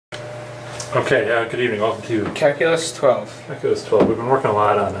Okay, good evening. Welcome to Calculus 12. Calculus 12. We've been working a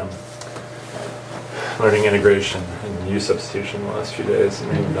lot on learning integration and U substitution the last few days, and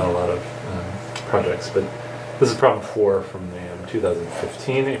we've done a lot of projects. But this is problem 4 from the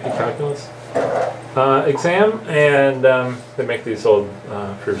 2015 AP Calculus exam, and they make these old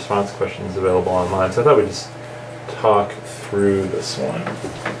free response questions available online. So I thought we'd just talk through this one.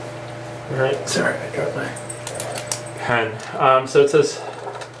 All right. Sorry, I dropped my pen. So it says,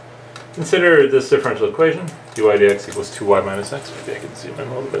 consider this differential equation, dy dx equals 2y minus x. Maybe I can zoom in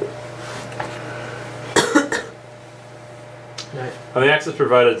a little bit. Right. On the axis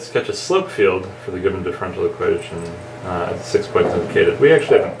provided, sketch a slope field for the given differential equation at the 6 points indicated. We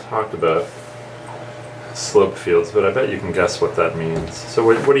actually haven't talked about slope fields, but I bet you can guess what that means. So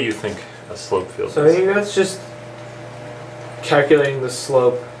what do you think a slope field is? So I think that's just calculating the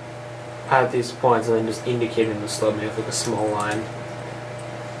slope at these points and then just indicating the slope, maybe with like a small line.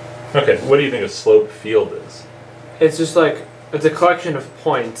 Okay, what do you think a slope field is? It's just like, it's a collection of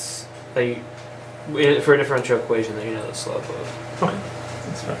points that you, for a differential equation that you know the slope of. Okay,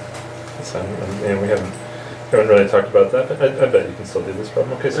 that's fine. That's fine. And we haven't really talked about that, but I bet you can still do this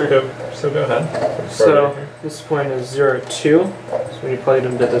problem. Okay, so go ahead. So this point is 0, 2. So when you plug it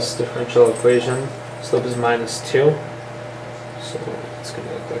into this differential equation, slope is minus 2. So it's going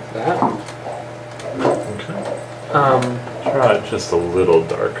to look like that. Okay. Try it just a little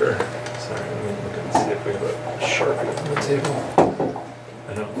darker. Sorry, let me look and see if we have a Sharpie on the table. I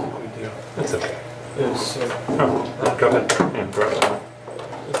don't think we do. That's okay. Yes, Go ahead. Yeah, grab that.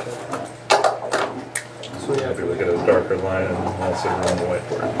 Okay. So we have Maybe look at a darker line and also run the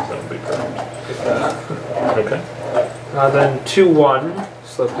whiteboard. That would be perfect. Okay. Then 2, 1,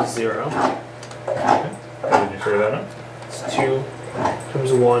 slope is 0. Okay. How did you figure that out? It's 2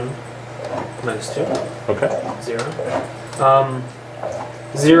 times 1 minus 2. Okay. 0.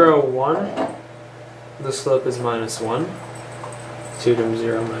 0, 1. The slope is minus 1. 2 times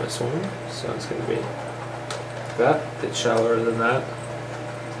 0 minus 1. So it's going to be that. A bit shallower than that.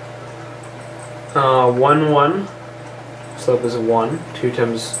 1, 1. Slope is 1. 2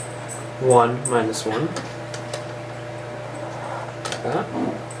 times 1 minus 1. Like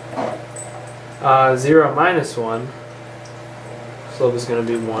that. 0 minus 1. Slope is going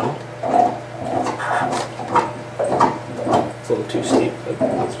to be 1. It's a little too steep, but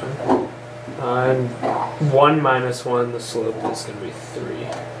that's fine. And 1 minus 1, the slope is going to be 3.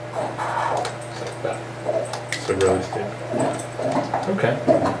 Just like that. So really steep. Okay.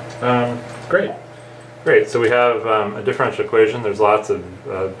 Great. Great. So we have a differential equation. There's lots of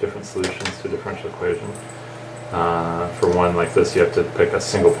different solutions to a differential equation. For one like this, you have to pick a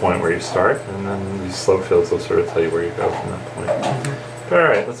single point where you start, and then these slope fields will sort of tell you where you go from that point. But all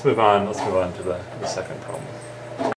right, let's move on. Let's move on to the second problem.